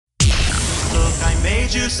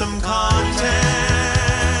Made you some content.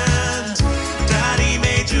 Daddy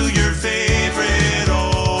made you your favorite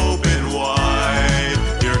open wide.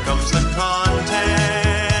 Here comes the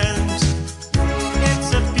content.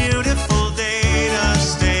 It's a beautiful day to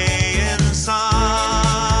stay inside.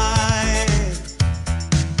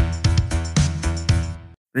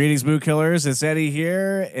 Greetings, Boo Killers. It's Eddie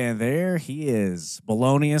here, and there he is.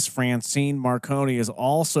 Bolognius Francine Marconi is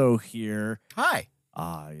also here. Hi.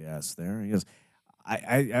 Ah, yes, there he is.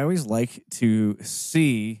 I always like to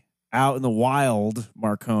see out in the wild,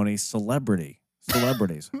 Marconi, celebrities.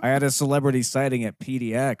 I had a celebrity sighting at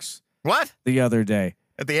PDX. What? The other day.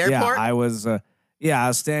 At the airport? Yeah, I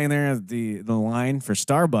was standing there at the line for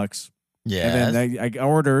Starbucks. Yeah. And then I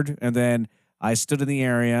ordered, and then I stood in the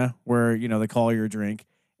area where, they call your drink.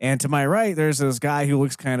 And to my right, there's this guy who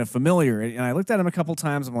looks kind of familiar. And I looked at him a couple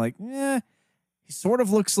times. I'm like, he sort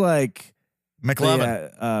of looks like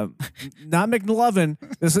McLovin. Not McLovin.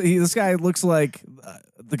 This guy looks like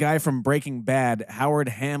the guy from Breaking Bad, Howard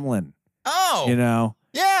Hamlin. Oh.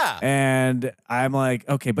 Yeah. And I'm like,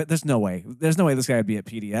 okay, but there's no way this guy would be at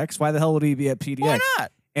PDX. Why the hell would he be at PDX? Why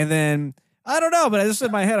not? And then I don't know, but I just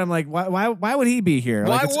in my head, I'm like, why would he be here?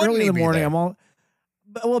 Why like, it's wouldn't early in he the be morning. there?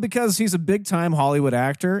 Well, because he's a big time Hollywood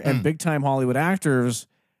actor, and big time Hollywood actors,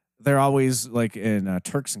 they're always like in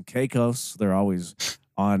Turks and Caicos. They're always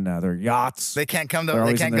on their yachts. They can't come to. They're They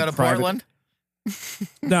always can't in go their to private- Portland.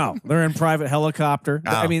 No, they're in private helicopter.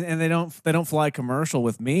 Oh. I mean, and they don't fly commercial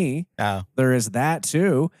with me. Oh. There is that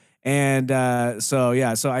too. And so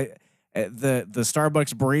I the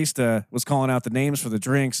Starbucks barista was calling out the names for the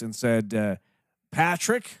drinks and said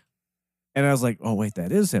Patrick. And I was like, oh, wait,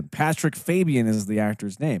 that is him. Patrick Fabian is the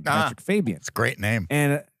actor's name. Patrick Fabian. It's a great name.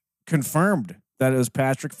 And confirmed that it was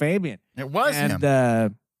Patrick Fabian. It was him.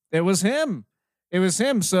 And it was him. It was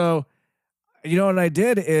him. So, you know what I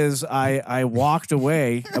did is I walked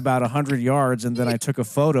away about 100 yards, and then I took a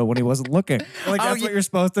photo when he wasn't looking. Like, that's what you're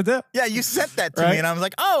supposed to do. Yeah, you sent that to Right? me, and I was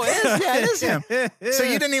like, oh, it is him. So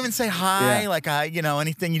you didn't even say hi, like,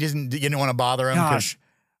 anything. You didn't want to bother him. Gosh.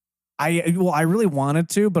 I really wanted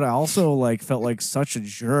to, but I also felt like such a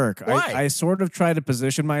jerk. Why? I sort of tried to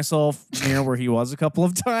position myself near where he was a couple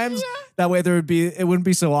of times. That way it wouldn't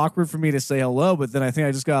be so awkward for me to say hello. But then I think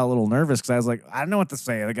I just got a little nervous because I was like, I don't know what to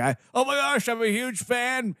say. The guy, oh my gosh, I'm a huge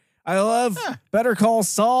fan. I love Better Call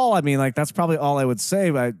Saul. I mean, that's probably all I would say.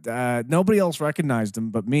 But nobody else recognized him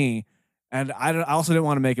but me. And I also didn't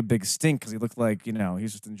want to make a big stink because he looked like,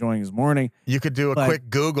 he's just enjoying his morning. You could do a quick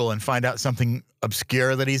Google and find out something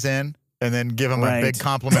obscure that he's in, and then give him a big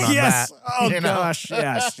compliment on yes. that. Oh, gosh.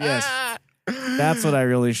 Yes. That's what I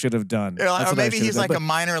really should have done. Or maybe he's like a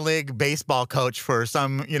minor league baseball coach for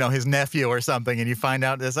some, his nephew or something, and you find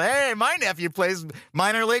out this, hey, my nephew plays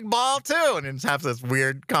minor league ball too, and just have this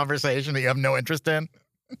weird conversation that you have no interest in.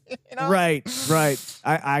 Right.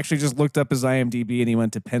 I actually just looked up his IMDb, and he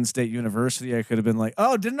went to Penn State University. I could have been like,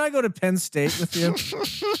 oh, didn't I go to Penn State with you?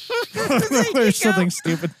 Or something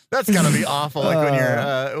stupid. That's gonna be awful. Like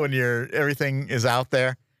when everything is out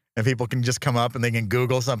there and people can just come up and they can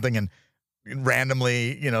Google something and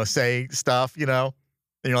randomly, say stuff, and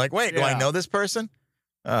you're like, wait, do I know this person?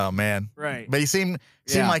 Oh man. Right. But he seemed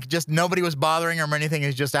like just nobody was bothering him or anything.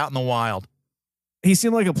 He's just out in the wild. He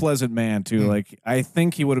seemed like a pleasant man too. Like, I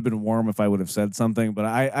think he would have been warm if I would have said something, but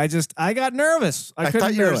I got nervous. I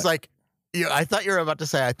thought you were I thought you were about to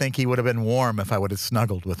say, I think he would have been warm if I would have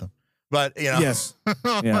snuggled with him. But yes,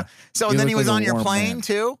 yeah. So and then he was on your plane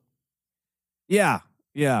too. Yeah,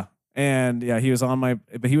 and he was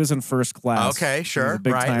but he was in first class. Okay, sure,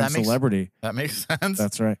 big time celebrity. That makes sense.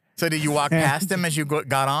 That's right. So did you walk past him as you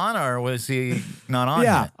got on, or was he not on?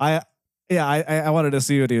 Yeah, I wanted to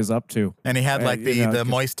see what he was up to. And he had the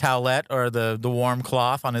moist towelette or the warm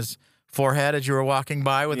cloth on his forehead as you were walking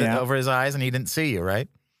by with it over his eyes, and he didn't see you, right?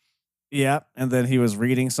 Yeah, and then he was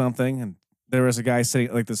reading something, and there was a guy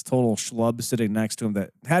sitting, like this total schlub sitting next to him that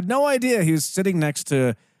had no idea he was sitting next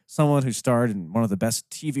to someone who starred in one of the best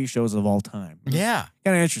TV shows of all time. Yeah.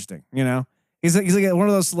 Kind of interesting, He's like one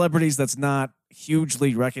of those celebrities that's not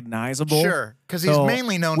hugely recognizable. Sure, because he's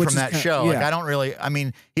mainly known from that show.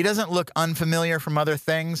 Like, he doesn't look unfamiliar from other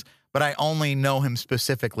things, but I only know him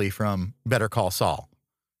specifically from Better Call Saul.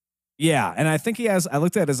 Yeah, and I think I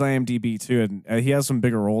looked at his IMDb too, and he has some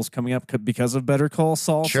bigger roles coming up because of Better Call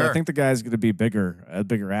Saul. Sure. So I think the guy's going to be a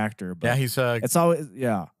bigger actor. But yeah, it's always,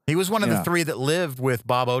 He was one of the three that lived with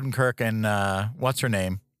Bob Odenkirk and what's her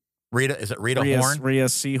name? Rita Horn? Rhea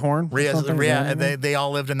Seehorn? Rhea, they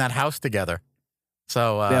all lived in that house together.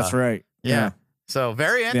 So that's right. Yeah. So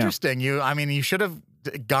very interesting. You should have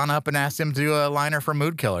gone up and asked him to do a liner for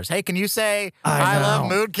Mood Killers. Hey, can you say I love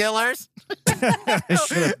Mood Killers? I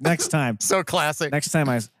should. Next time. So classic. Next time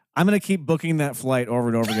I'm going to keep booking that flight over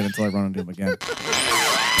and over again until I run into him again.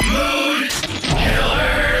 Mood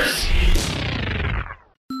Killers.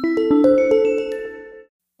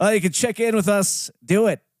 You can check in with us. Do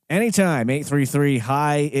it anytime.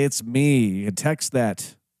 833-HI-IT'S-ME. You can text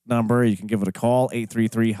that number. You can give it a call.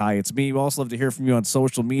 833-HI-IT'S-ME. We also love to hear from you on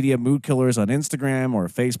social media. Mood Killers on Instagram or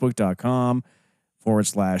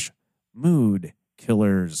Facebook.com/Mood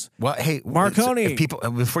Killers. Well, hey, Marconi. if people,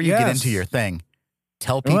 before you get into your thing,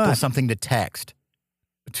 tell people something to text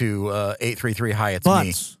to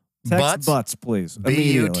 833-HI-IT'S-ME. Text butts, please.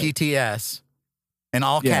 BUTTS. In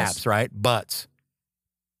all caps, right? Butts.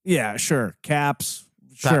 Yeah, sure. Caps.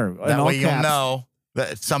 Sure. That way you'll know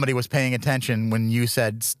that somebody was paying attention when you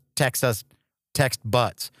said text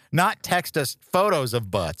butts. Not text us photos of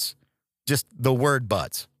butts. Just the word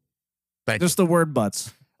butts. Just the word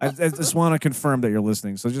butts. I just want to confirm that you're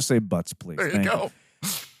listening. So just say butts, please. There you go.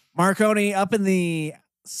 Marconi, up in the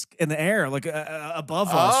air, like above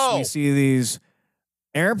us, we see these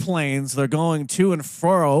airplanes. They're going to and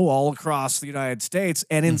fro all across the United States,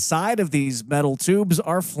 and inside of these metal tubes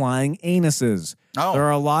are flying anuses. There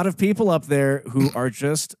are a lot of people up there who are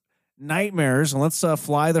just nightmares. And let's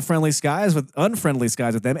fly the unfriendly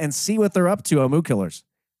skies with them and see what they're up to on Mood Killers.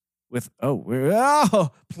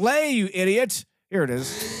 Play, you idiot! Here it is.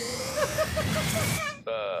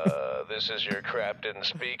 This is your captain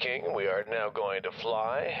speaking. We are now going to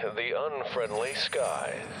fly the unfriendly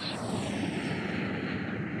skies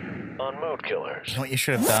on Mood Killers. You know what you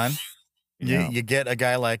should have done? You get a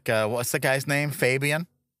guy like, what's the guy's name? Fabian?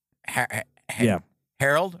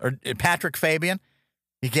 Harold? Or Patrick Fabian?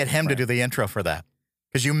 You get him to do the intro for that.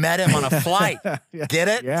 Because you met him on a flight. Get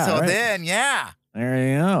it? Yeah, so right. Then,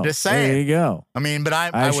 there you go. Just saying. There you go. I mean, but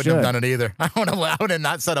I wouldn't have done it either. I would have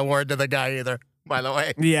not said a word to the guy either, by the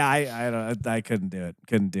way. Yeah, I couldn't do it.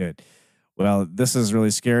 Couldn't do it. Well, this is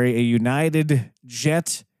really scary. A United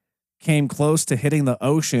jet came close to hitting the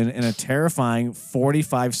ocean in a terrifying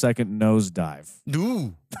 45-second nosedive.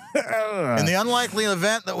 Ooh. In the unlikely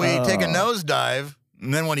event that we take a nosedive,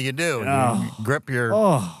 and then what do? You grip your...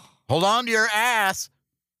 Hold on to your ass.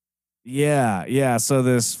 Yeah. So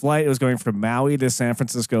this flight was going from Maui to San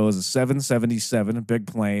Francisco. It was a 777, a big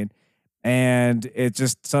plane. And it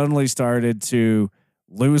just suddenly started to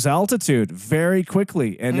lose altitude very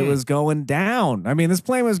quickly. And it was going down. I mean, this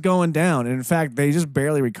plane was going down. And in fact, they just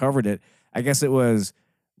barely recovered it. I guess it was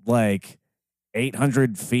like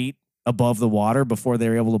 800 feet above the water before they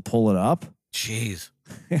were able to pull it up. Jeez.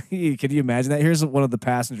 Can you imagine that? Here's one of the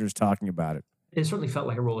passengers talking about it. It certainly felt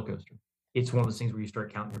like a roller coaster. It's one of those things where you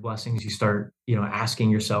start counting your blessings. You start,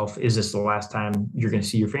 asking yourself, is this the last time you're going to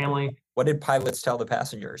see your family? What did pilots tell the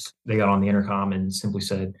passengers? They got on the intercom and simply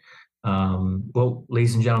said, well,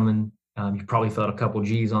 ladies and gentlemen, you probably felt a couple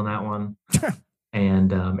G's on that one.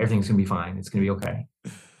 And everything's going to be fine. It's going to be okay.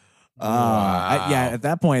 Wow. At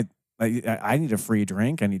that point, I need a free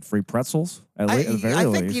drink. I need free pretzels. At the very I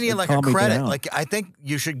least. think you need like a credit. Like I think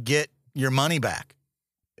you should get your money back.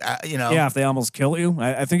 Yeah, if they almost kill you,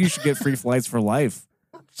 I think you should get free flights for life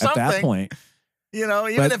at that point.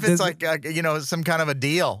 Even if it's like, some kind of a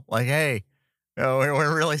deal. Like, hey,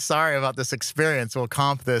 we're really sorry about this experience. We'll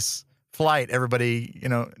comp this flight. Everybody,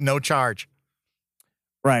 no charge.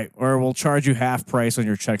 Right. Or we'll charge you half price on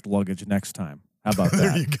your checked luggage next time. How about that?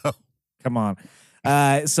 There you go. Come on.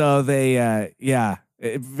 So they, a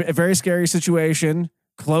very scary situation.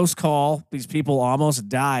 Close call. These people almost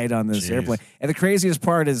died on this airplane. And the craziest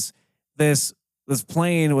part is this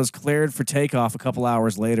plane was cleared for takeoff a couple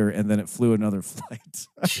hours later, and then it flew another flight.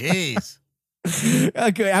 Jeez.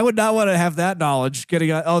 Okay, I would not want to have that knowledge.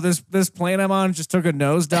 This plane I'm on just took a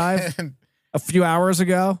nosedive a few hours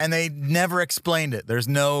ago. And they never explained it. There's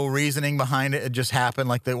no reasoning behind it. It just happened.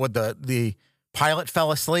 Like the pilot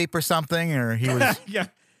fell asleep or something, or he was...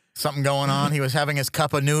 Something going on. He was having his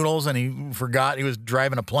cup of noodles and he forgot he was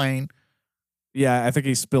driving a plane. Yeah, I think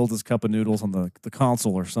he spilled his cup of noodles on the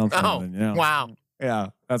console or something. Wow. Yeah,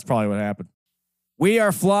 that's probably what happened. We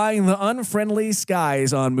are flying the unfriendly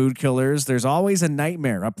skies on Mood Killers. There's always a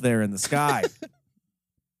nightmare up there in the sky.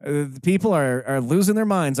 People are losing their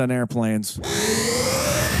minds on airplanes.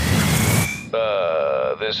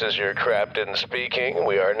 This is your captain speaking.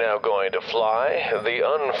 We are now going to fly the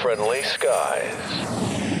unfriendly skies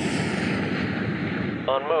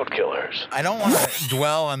on Mood Killers. I don't want to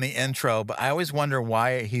dwell on the intro, but I always wonder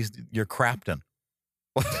why he's your captain.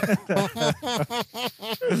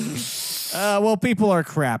 Well, people are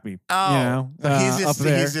crappy. Oh,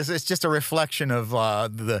 he's just, it's just a reflection of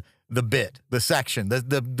the the bit, the section,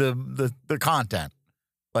 the content.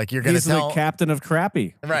 Like you're going to He's tell the captain of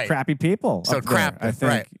crappy, Right. crappy people. so up there, crap. I think.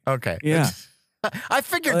 Right. Okay. Yeah. I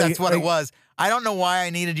figured Like- that's what it like- was. I don't know why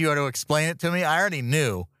I needed you to explain it to me. I already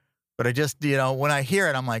knew, but I just, when I hear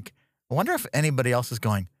it, I'm like, I wonder if anybody else is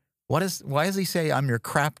going, why does he say I'm your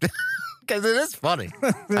crap? Because it is funny.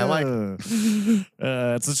 I like it.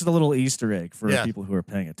 It's just a little Easter egg for Yeah. people who are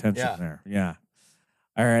paying attention Yeah. there. Yeah.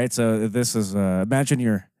 All right. So this is, imagine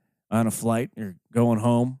you're on a flight, you're going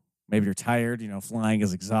home. Maybe you're tired, flying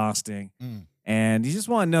is exhausting. Mm. And you just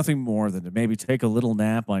want nothing more than to maybe take a little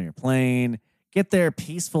nap on your plane, get there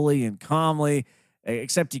peacefully and calmly,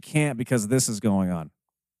 except you can't because this is going on.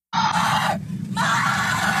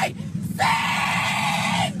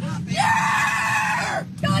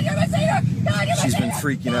 She's been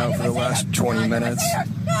freaking out for the last 20 minutes.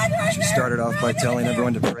 She started off by telling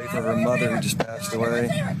everyone to pray for her mother who just passed away.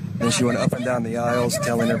 Then she went up and down the aisles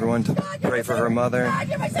telling everyone to pray for her mother.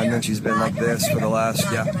 And then she's been like this for the last,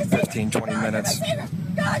 15, 20 minutes.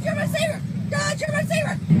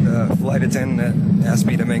 The flight attendant asked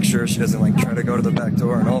me to make sure she doesn't try to go to the back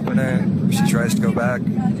door and open it. If she tries to go back,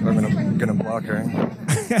 I'm gonna block her.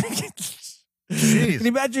 Jeez. Can you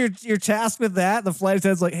imagine you're tasked with that? The flight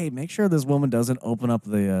attendant's like, hey, make sure this woman doesn't open up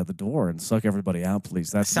the door and suck everybody out,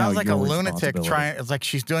 please. That Sounds like a your lunatic responsibility. trying. It's like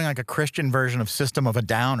she's doing like a Christian version of System of a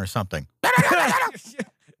Down or something. I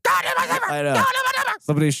know.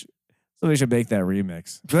 Somebody should make that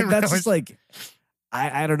remix. But that's just like,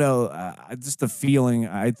 I don't know. Just the feeling.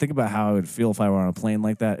 I think about how I would feel if I were on a plane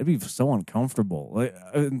like that. It'd be so uncomfortable.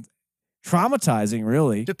 Traumatizing,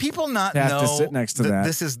 really. Do people not To have to know sit next to that.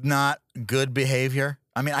 this is not good behavior?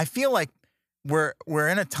 I mean, I feel like we're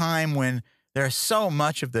in a time when there's so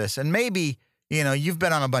much of this, and maybe you've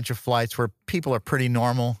been on a bunch of flights where people are pretty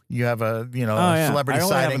normal. You have a celebrity I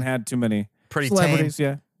only sighting, haven't had too many pretty tame. celebrities.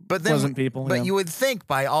 Yeah, But then, pleasant people. but yeah. you would think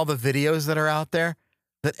by all the videos that are out there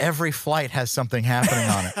that every flight has something happening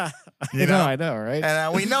on it. I know, right?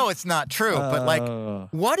 And we know it's not true, but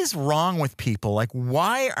what is wrong with people? Like,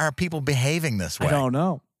 why are people behaving this way? I don't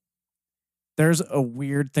know. There's a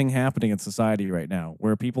weird thing happening in society right now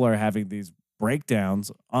where people are having these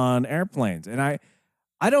breakdowns on airplanes, and I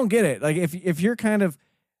don't get it. Like, if you're kind of,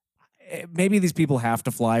 maybe these people have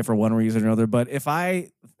to fly for one reason or another, but if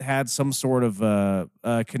I had some sort of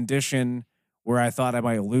condition where I thought I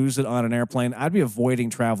might lose it on an airplane, I'd be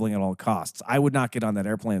avoiding traveling at all costs. I would not get on that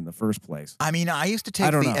airplane in the first place. I mean, I used to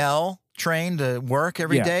take don't the know. L train to work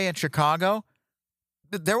every day in Chicago.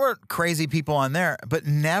 There were crazy people on there, but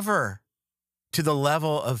never to the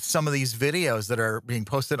level of some of these videos that are being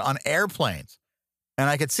posted on airplanes. And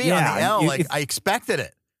I could see it on the L, I expected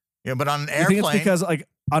it. But on an I airplane, think it's because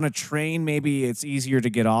on a train, maybe it's easier to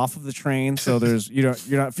get off of the train, so you're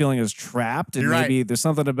not feeling as trapped, and You're right. maybe there's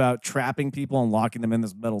something about trapping people and locking them in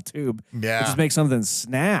this metal tube. It just makes something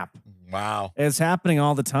snap. Wow. It's happening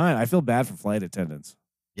all the time. I feel bad for flight attendants.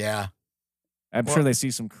 Yeah. I'm sure they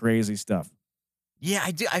see some crazy stuff. Yeah,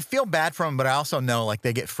 I do. I feel bad for them, but I also know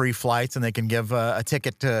they get free flights and they can give a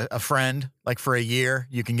ticket to a friend. Like for a year,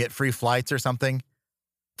 you can get free flights or something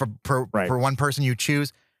for one person you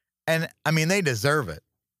choose. And I mean, they deserve it.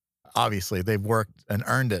 Obviously, they've worked and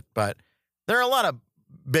earned it, but there are a lot of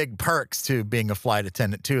big perks to being a flight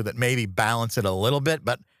attendant too that maybe balance it a little bit.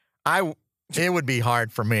 But it would be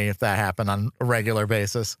hard for me if that happened on a regular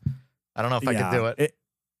basis. I don't know if I could do it.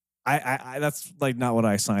 I that's not what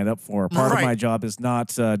I signed up for. Part of my job is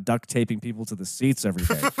not duct taping people to the seats every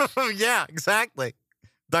day. Yeah, exactly.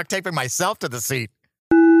 Duct taping myself to the seat.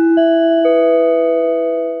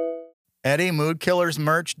 Eddie,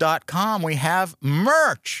 moodkillersmerch.com. We have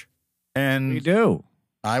merch. And We do.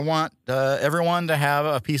 I want everyone to have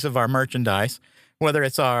a piece of our merchandise, whether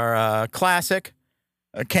it's our classic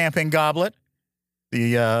camping goblet,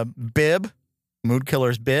 the bib, Mood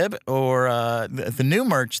Killers bib, or the new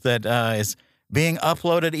merch that is being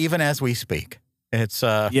uploaded even as we speak. It's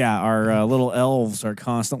our little elves are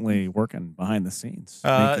constantly working behind the scenes.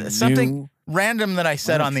 something random that I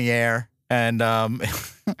said on the air, and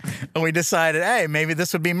we decided, hey, maybe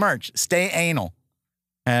this would be merch. Stay anal.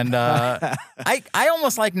 And I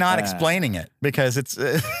almost like not explaining it because it's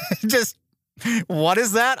just, what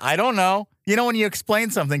is that? I don't know. When you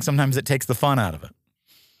explain something, sometimes it takes the fun out of it.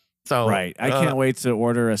 So I can't wait to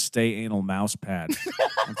order a Stay Anal mouse pad.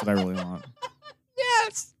 That's what I really want.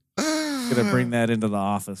 Yes. Gonna bring that into the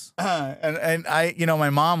office. And I,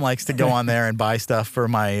 my mom likes to go on there and buy stuff for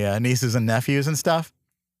my nieces and nephews and stuff.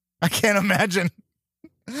 I can't imagine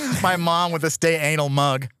my mom with a Stay Anal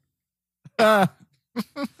mug.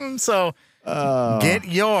 So get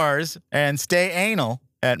yours and stay anal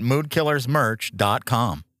at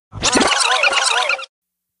moodkillersmerch.com.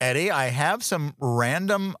 Eddie, I have some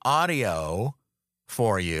random audio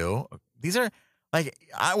for you. These are like,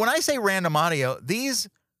 when I say random audio, these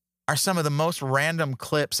are some of the most random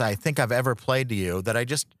clips I think I've ever played to you that I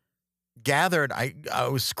just gathered. I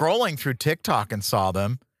was scrolling through TikTok and saw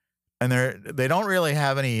them, and they don't really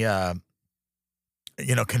have any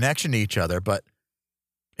connection to each other. But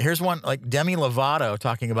here's one, like Demi Lovato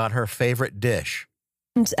talking about her favorite dish.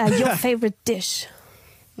 Your favorite dish?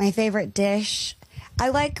 My favorite dish. I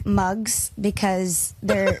like mugs because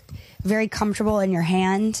they're very comfortable in your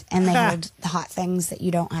hand and they hold the hot things that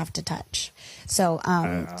you don't have to touch. So,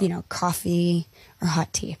 coffee or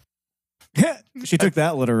hot tea. She took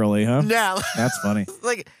that literally, huh? Yeah. That's funny.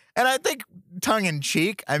 And I think tongue in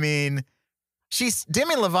cheek, I mean,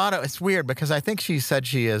 Demi Lovato, it's weird because I think she said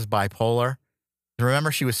she is bipolar.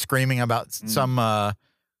 Remember she was screaming about some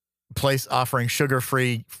place offering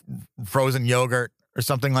sugar-free frozen yogurt or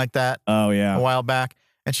something like that. Oh yeah, a while back,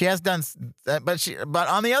 and she has done that. But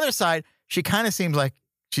on the other side, she kind of seems like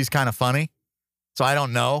she's kind of funny. So I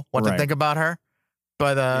don't know what to think about her.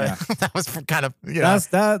 But that was kind of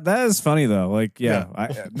that is funny though. Like next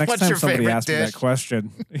What's time your somebody favorite asks me dish? that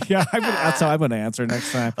question, that's how I'm going to answer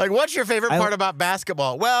next time. Like, what's your favorite part about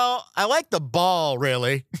basketball? Well, I like the ball,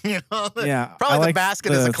 really. Probably the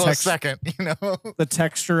basket is a close second. The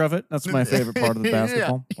texture of it. That's my favorite part of the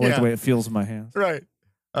basketball. I like the way it feels in my hands. Right.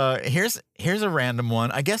 Here's a random one.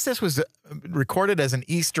 I guess this was recorded as an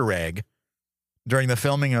Easter egg during the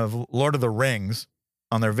filming of Lord of the Rings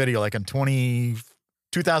on their video, like in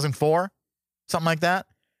 2004, something like that.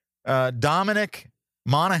 Dominic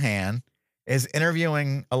Monaghan is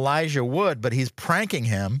interviewing Elijah Wood, but he's pranking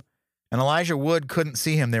him. And Elijah Wood couldn't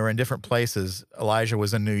see him. They were in different places. Elijah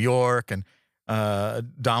was in New York, and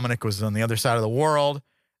Dominic was on the other side of the world.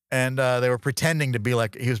 And they were pretending to be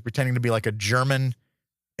like, he was pretending to be like a German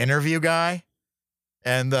interview guy.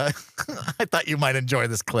 And I thought you might enjoy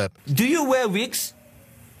this clip. Do you wear wigs?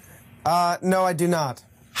 No, I do not.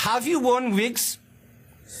 Have you worn wigs?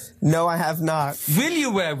 No, I have not. Will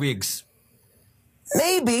you wear wigs?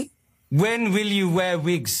 Maybe. When will you wear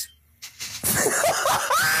wigs?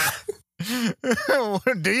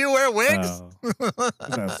 Do you wear wigs?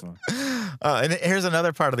 That's fun. And here's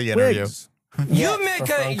another part of the interview.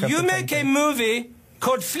 You make a movie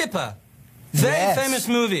called Flipper. Very famous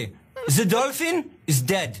movie. The dolphin is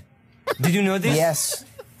dead. Did you know this? Yes.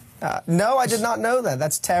 No, I did not know that.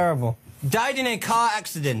 That's terrible. Died in a car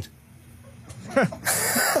accident.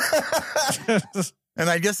 And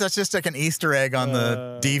I guess that's just like an Easter egg on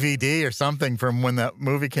the DVD or something from when that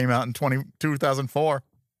movie came out in 2004.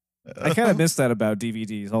 I kind of miss that about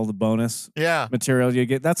DVDs, all the bonus material you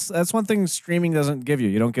get. That's one thing streaming doesn't give you.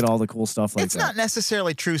 You don't get all the cool stuff like that. It's not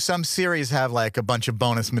necessarily true. Some series have like a bunch of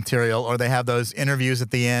bonus material, or they have those interviews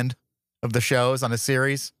at the end of the shows on a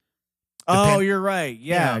series. Oh, you're right.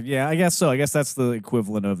 Yeah, I guess so. I guess that's the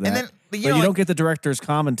equivalent of that. And then, but you don't get the director's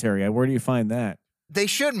commentary. Where do you find that? They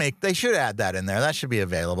should add that in there. That should be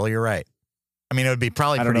available. You're right. I mean, it would be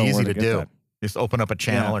probably pretty easy to do. Just open up a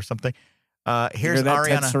channel or something. Here's that,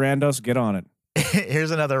 Ariana Ted Sarandos. Get on it.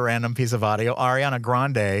 Here's another random piece of audio. Ariana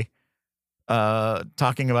Grande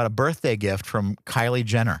talking about a birthday gift from Kylie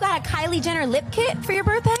Jenner. Got a Kylie Jenner lip kit for your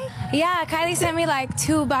birthday? Yeah, Kylie sent me like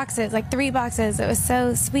 2 boxes, like 3 boxes. It was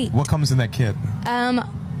so sweet. What comes in that kit?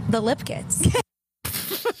 The lip kits.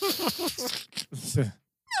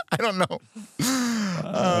 I don't know.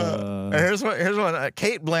 Here's one.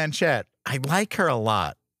 Kate Blanchett. I like her a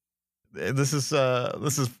lot. This is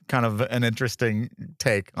kind of an interesting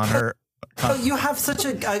take on her. Oh, you have such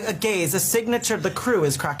a gaze, a signature. The crew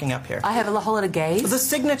is cracking up here. I have a whole lot of gaze. The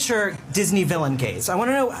signature Disney villain gaze. I want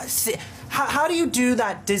to know how do you do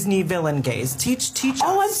that Disney villain gaze? Teach us.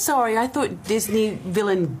 Oh, I'm sorry. I thought Disney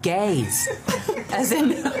villain gaze, as in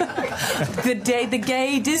the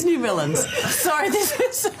gay Disney villins. Sorry, this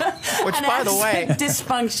is which, by the way,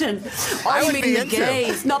 dysfunction. I would mean be the into.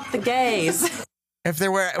 gays, not the gays. If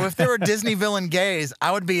there were Disney villain gays,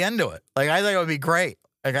 I would be into it. Like, I think it would be great.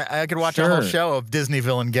 Like, I could watch a whole show of Disney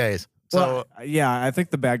villain gays. So I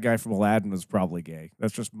think the bad guy from Aladdin was probably gay.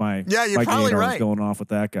 That's just my you're probably right. Going off with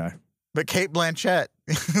that guy. But Kate Blanchett,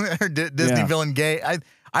 her Disney villain gay.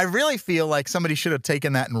 I really feel like somebody should have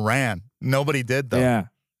taken that and ran. Nobody did though. Yeah.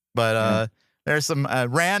 But there's some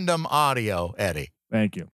random audio, Eddie.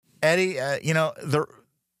 Thank you, Eddie.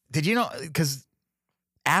 Did you know, because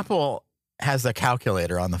Apple has a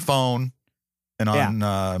calculator on the phone and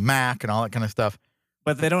on Mac and all that kind of stuff.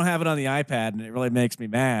 But they don't have it on the iPad, and it really makes me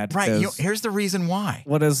mad. Right. Here's the reason why.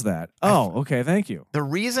 What is that? Oh, okay. Thank you. The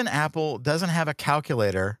reason Apple doesn't have a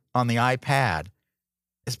calculator on the iPad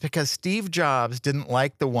is because Steve Jobs didn't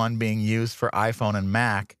like the one being used for iPhone and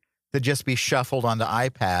Mac to just be shuffled onto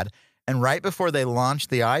iPad. And right before they launched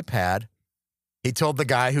the iPad, he told the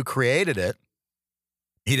guy who created it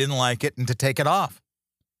he didn't like it and to take it off.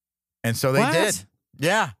 And so they did.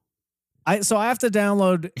 Yeah. So I have to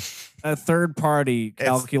download a third-party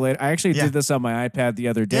calculator. I actually did this on my iPad the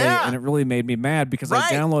other day, and it really made me mad because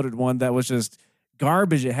I downloaded one that was just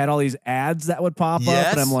garbage. It had all these ads that would pop up,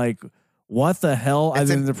 and I'm like, what the hell? I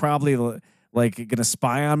mean, they're probably like going to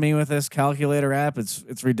spy on me with this calculator app.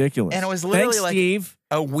 It's ridiculous. And it was literally Thanks, like Steve.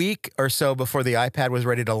 a week or so before the iPad was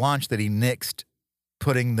ready to launch that he nixed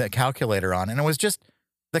putting the calculator on. And it was just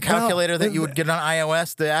the calculator that you would get on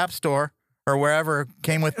iOS, the App Store, or wherever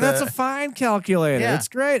came with That's a fine calculator. Yeah. It's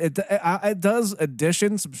great. It does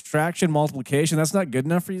addition, subtraction, multiplication. That's not good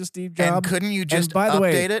enough for you, Steve Jobs. And couldn't you just by the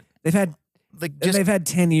way, update it? They've had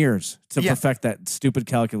 10 years to perfect that stupid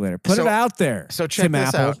calculator. Put it out there. So check Tim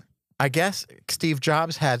this Apple. out. I guess Steve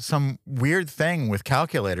Jobs had some weird thing with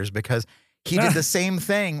calculators because he did the same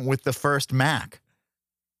thing with the first Mac.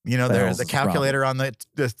 You know, there's the calculator on the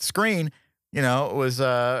screen. You know, it was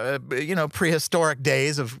prehistoric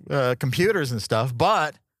days of computers and stuff,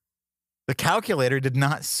 but the calculator did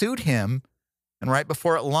not suit him. And right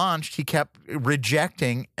before it launched, he kept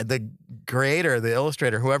rejecting the creator, the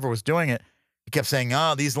illustrator, whoever was doing it. He kept saying,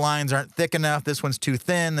 "Oh, these lines aren't thick enough. This one's too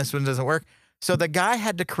thin. This one doesn't work." So the guy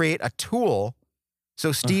had to create a tool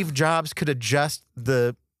so Steve Jobs could adjust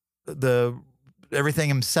the everything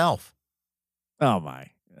himself. Oh my!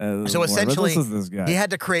 So essentially, this guy. he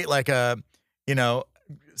had to create like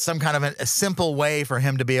some kind of a simple way for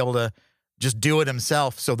him to be able to just do it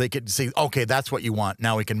himself, so they could see, okay, that's what you want.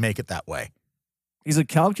 Now we can make it that way. He's a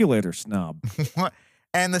calculator snob.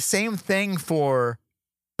 And the same thing for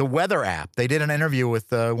the weather app. They did an interview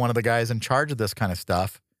with one of the guys in charge of this kind of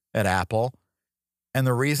stuff at Apple. And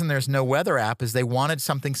the reason there's no weather app is they wanted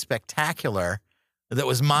something spectacular that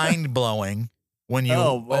was mind-blowing when you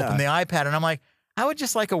open the iPad. And I'm like, I would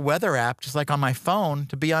just like a weather app, just like on my phone,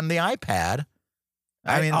 to be on the iPad.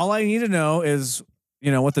 I mean, all I need to know is,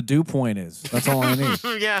 what the dew point is. That's all I need.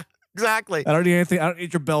 Yeah, exactly. I don't need anything. I don't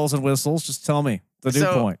need your bells and whistles. Just tell me the dew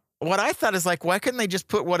point. What I thought is like, why couldn't they just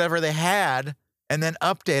put whatever they had and then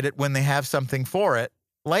update it when they have something for it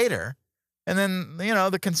later? And then,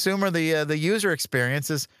 the consumer, the user experience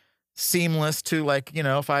is seamless to, like,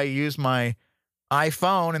 if I use my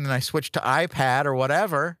iPhone and then I switch to iPad or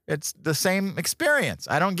whatever, it's the same experience.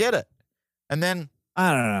 I don't get it. And then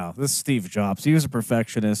I don't know. This is Steve Jobs. He was a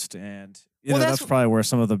perfectionist, and that's probably where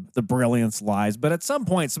some of the brilliance lies. But at some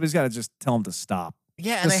point, somebody's got to just tell him to stop.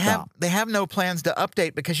 Yeah, and they have no plans to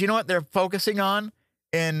update because you know what they're focusing on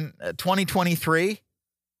in 2023?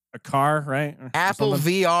 A car, right? Apple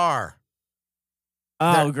VR.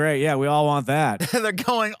 Oh, great. Yeah, we all want that. They're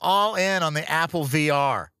going all in on the Apple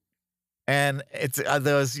VR. And it's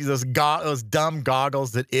those dumb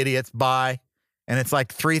goggles that idiots buy. And it's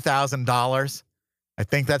like $3,000. I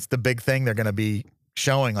think that's the big thing they're going to be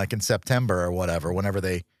showing like in September or whatever, whenever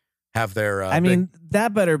they have their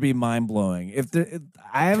that better be mind-blowing.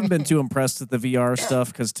 I haven't been too impressed with the VR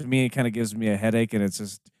stuff because to me it kind of gives me a headache, and it's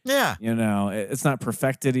just it's not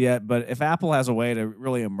perfected yet. But if Apple has a way to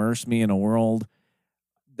really immerse me in a world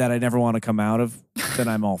that I never want to come out of, then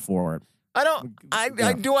I'm all for it.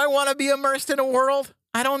 Do I want to be immersed in a world?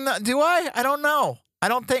 I don't know. Do I? I don't know. I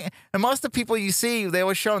don't think. And most of the people you see, they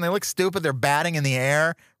always show them, they look stupid. They're batting in the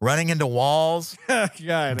air, running into walls,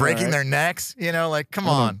 breaking their necks. Come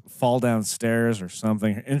on. Fall downstairs or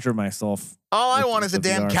something, injure myself. All I want is a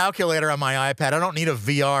damn calculator on my iPad. I don't need a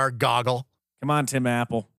VR goggle. Come on, Tim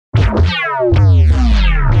Apple.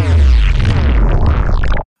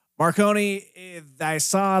 Marconi, I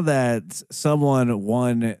saw that someone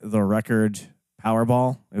won the record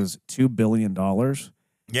Powerball. It was $2 billion.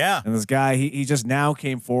 Yeah. And this guy, he just now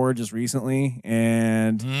came forward just recently.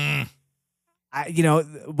 And,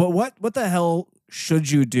 but what the hell should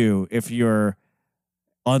you do if you're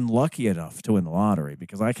unlucky enough to win the lottery?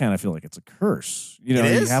 Because I kind of feel like it's a curse. You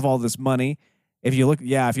have all this money. If you look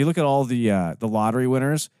at all the lottery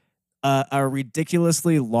winners, a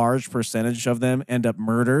ridiculously large percentage of them end up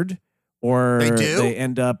murdered, or they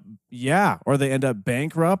end up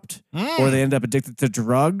bankrupt, or they end up addicted to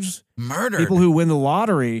drugs. Murdered. People who win the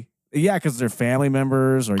lottery, because they're family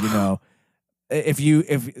members, or if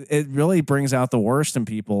it really brings out the worst in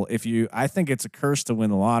people. I think it's a curse to win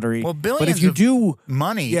the lottery. Well, billions but if you do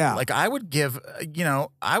money, like I would give,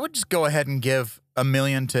 I would just go ahead and give $1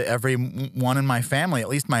 million to every one in my family, at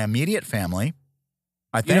least my immediate family.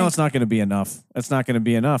 I think it's not going to be enough. It's not going to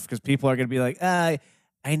be enough because people are going to be like,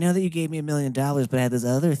 I know that you gave me $1 million, but I had this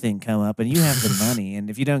other thing come up, and you have the money, and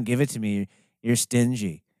if you don't give it to me, you're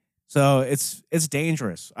stingy. So it's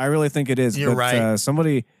dangerous. I really think it is. You're right.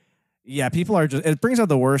 Somebody, people are just. It brings out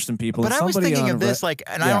the worst in people. But I was thinking of this, I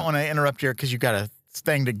yeah. don't want to interrupt you because you got a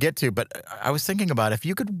thing to get to, but I was thinking about if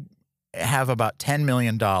you could have about $10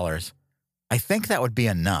 million, I think that would be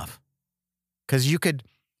enough. Because you could,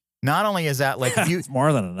 not only is that like, it's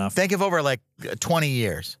more than enough. Think of over like 20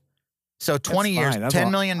 years. So 20 years,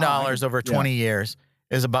 $10 million over 20 years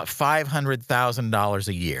is about $500,000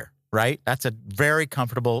 a year, right? That's a very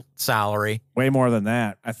comfortable salary. Way more than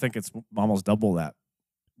that. I think it's almost double that.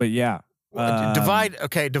 But yeah.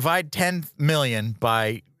 Divide 10 million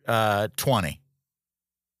by 20.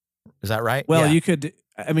 Is that right? Well, you could.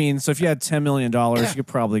 I mean, so if you had $10 million, you could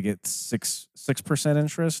probably get 6%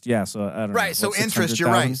 interest. Yeah, so I don't know. Right, so interest, you're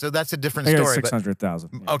right. So that's a different story.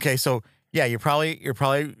 600,000. Okay, so yeah, you're probably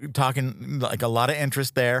talking like a lot of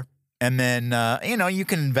interest there, and then you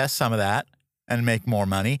can invest some of that and make more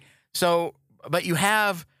money. So, but you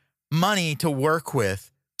have money to work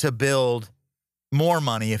with to build more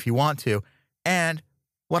money if you want to. And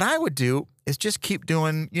what I would do is just keep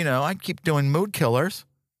doing, I'd keep doing mood killers.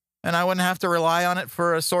 And I wouldn't have to rely on it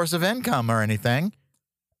for a source of income or anything.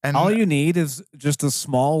 And all you need is just a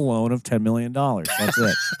small loan of $10 million. That's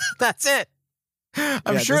it. That's it.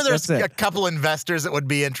 I'm sure there's a couple investors that would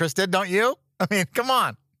be interested, don't you? I mean, come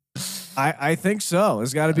on. I think so.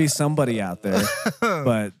 There's got to be somebody out there.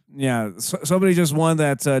 But yeah, somebody just won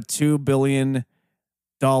that $2 billion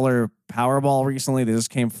Powerball recently. They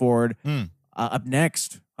just came forward. Up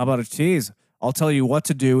next, how about a tease? I'll tell you what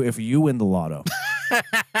to do if you win the lotto.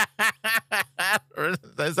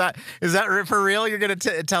 Is that for real? You're going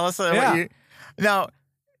to tell us what you... Now,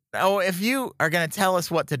 if you are going to tell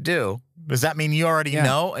us what to do, does that mean you already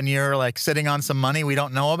know and you're like sitting on some money we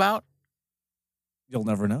don't know about? You'll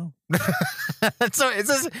never know. So is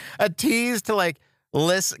this a tease to like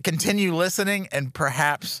continue listening and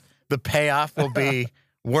perhaps the payoff will be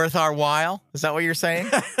worth our while? Is that what you're saying?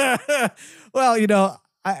 Well,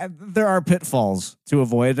 there are pitfalls to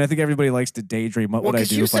avoid, and I think everybody likes to daydream. What would I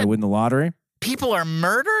do if I win the lottery? People are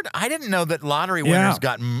murdered? I didn't know that lottery winners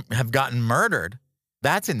have gotten murdered.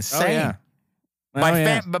 That's insane.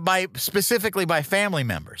 Specifically by family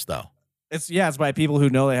members, though. It's by people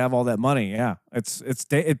who know they have all that money. Yeah,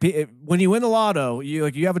 when you win the lotto, you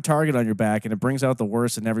have a target on your back, and it brings out the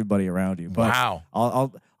worst in everybody around you. But wow,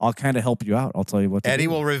 I'll kind of help you out. I'll tell you what. Eddie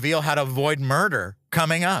will reveal how to avoid murder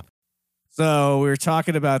coming up. So we were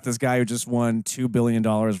talking about this guy who just won $2 billion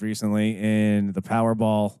recently in the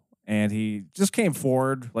Powerball, and he just came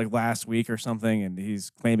forward like last week or something, and he's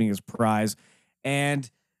claiming his prize. And,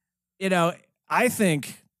 I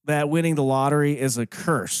think that winning the lottery is a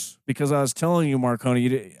curse because I was telling you,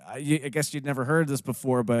 Marconi, I guess you'd never heard this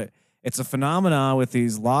before, but it's a phenomenon with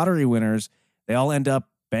these lottery winners. They all end up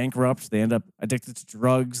bankrupt. They end up addicted to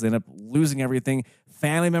drugs. They end up losing everything.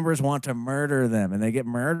 Family members want to murder them, and they get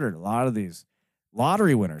murdered. A lot of these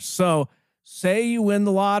lottery winners. So say you win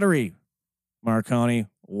the lottery, Marconi,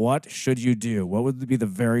 what should you do? What would be the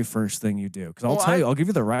very first thing you do? Because I'll give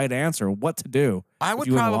you the right answer, what to do. I would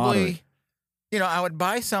probably, I would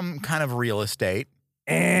buy some kind of real estate,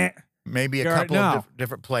 maybe a couple of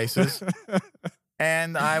different places,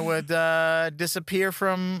 and I would disappear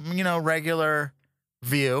from, regular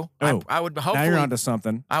view. I would hopefully. Now you're onto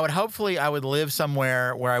something. I would live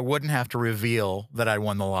somewhere where I wouldn't have to reveal that I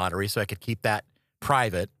won the lottery, so I could keep that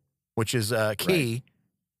private, which is key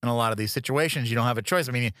in a lot of these situations. You don't have a choice.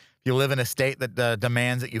 I mean, if you live in a state that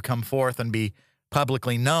demands that you come forth and be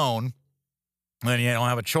publicly known, then you don't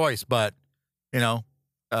have a choice. But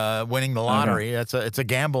winning the lottery, it's a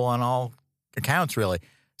gamble on all accounts, really.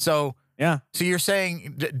 So So you're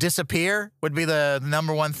saying disappear would be the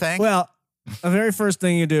number one thing? Well. The very first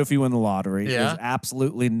thing you do if you win the lottery is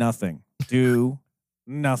absolutely nothing. Do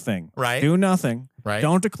nothing. Right. Do nothing. Right.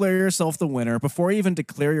 Don't declare yourself the winner. Before you even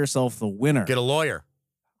declare yourself the winner, get a lawyer.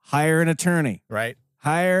 Hire an attorney. Right.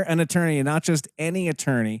 Hire an attorney, and not just any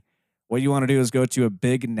attorney. What you want to do is go to a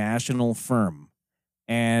big national firm,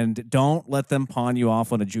 and don't let them pawn you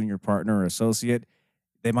off on a junior partner or associate.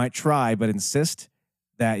 They might try, but insist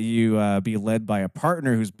that you be led by a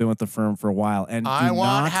partner who's been with the firm for a while. And I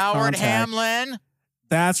want Howard Hamlin.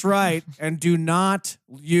 That's right. And do not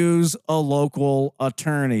use a local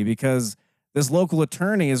attorney, because this local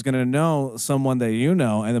attorney is going to know someone that you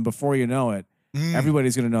know, and then before you know it,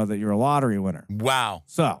 everybody's going to know that you're a lottery winner. Wow.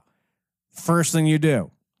 So first thing you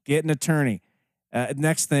do, get an attorney.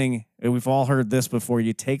 Next thing, we've all heard this before,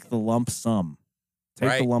 you take the lump sum.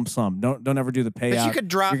 Take the lump sum. Don't ever do the payout. But you could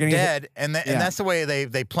drop You're gonna dead, and that's the way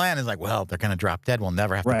they plan is like, well, they're going to drop dead. We'll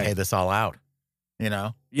never have to pay this all out. You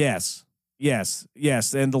know? Yes.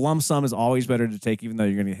 And the lump sum is always better to take, even though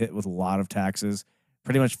you're going to get hit with a lot of taxes.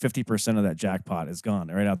 Pretty much 50% of that jackpot is gone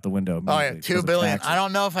right out the window. Oh, yeah, $2 billion. I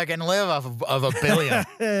don't know if I can live off of $1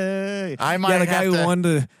 billion. I might the have guy who to won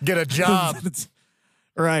to get a job.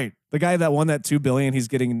 Right. The guy that won that $2 billion, he's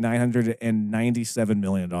getting $997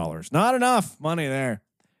 million. Not enough money there.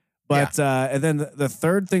 But and then the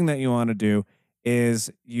third thing that you want to do is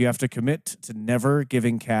you have to commit to never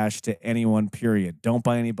giving cash to anyone, period. Don't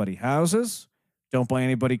buy anybody houses. Don't buy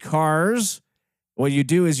anybody cars. What you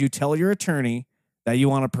do is you tell your attorney that you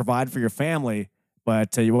want to provide for your family,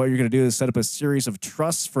 but what you're going to do is set up a series of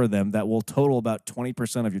trusts for them that will total about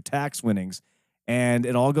 20% of your tax winnings, and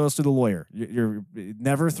it all goes through the lawyer. You're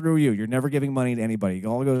never through you. You're never giving money to anybody. It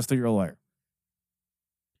all goes through your lawyer.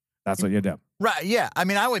 That's what you do. Right? Yeah. I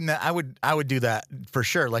mean, I would do that for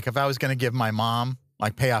sure. Like if I was going to give my mom,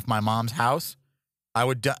 like pay off my mom's house, I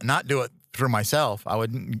would not do it through myself. I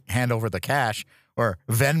would hand over the cash or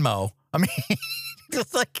Venmo. I mean,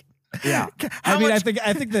 just like. Yeah, I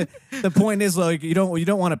think the point is like you don't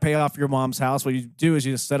want to pay off your mom's house. What you do is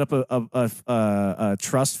you just set up a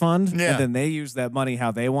trust fund, and then they use that money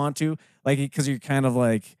how they want to. Like because you're kind of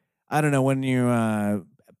like I don't know when you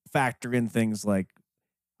factor in things like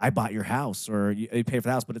I bought your house or you pay for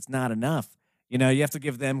the house, but it's not enough. You know, you have to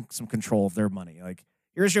give them some control of their money. Like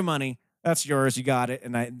here's your money, that's yours, you got it,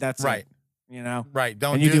 and that's right. It, you know, right?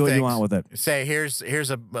 Don't and you do what things. you want with it. Say here's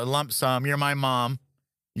a lump sum. You're my mom.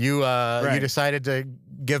 You you decided to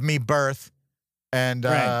give me birth, and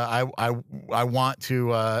I want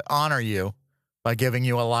to honor you by giving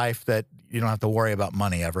you a life that you don't have to worry about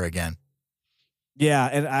money ever again. Yeah,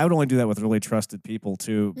 and I would only do that with really trusted people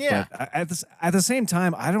too. Yeah. But at the same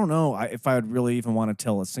time, I don't know if I would really even want to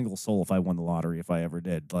tell a single soul if I won the lottery if I ever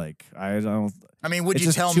did. Like I don't. I mean, would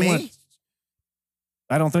you tell me?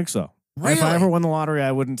 I don't think so. Really? If I ever won the lottery,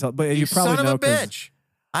 I wouldn't tell. But you probably son know. Of a bitch.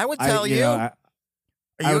 I would tell you.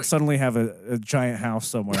 I would suddenly have a giant house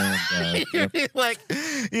somewhere. And, you'd be like,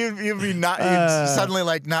 you'd suddenly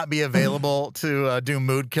like not be available to do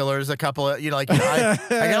mood killers. I can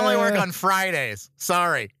only work on Fridays.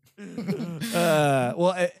 Sorry.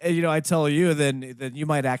 Well, I tell you, then you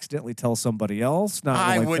might accidentally tell somebody else. Not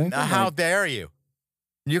I wouldn't. How dare you?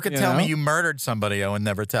 You could tell me you murdered somebody and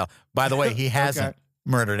never tell. By the way, he hasn't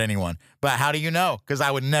murdered anyone. But how do you know? Because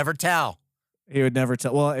I would never tell. He would never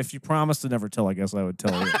tell. Well, if you promised to never tell, I guess I would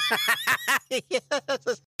tell you.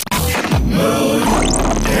 Mood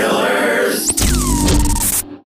Killers.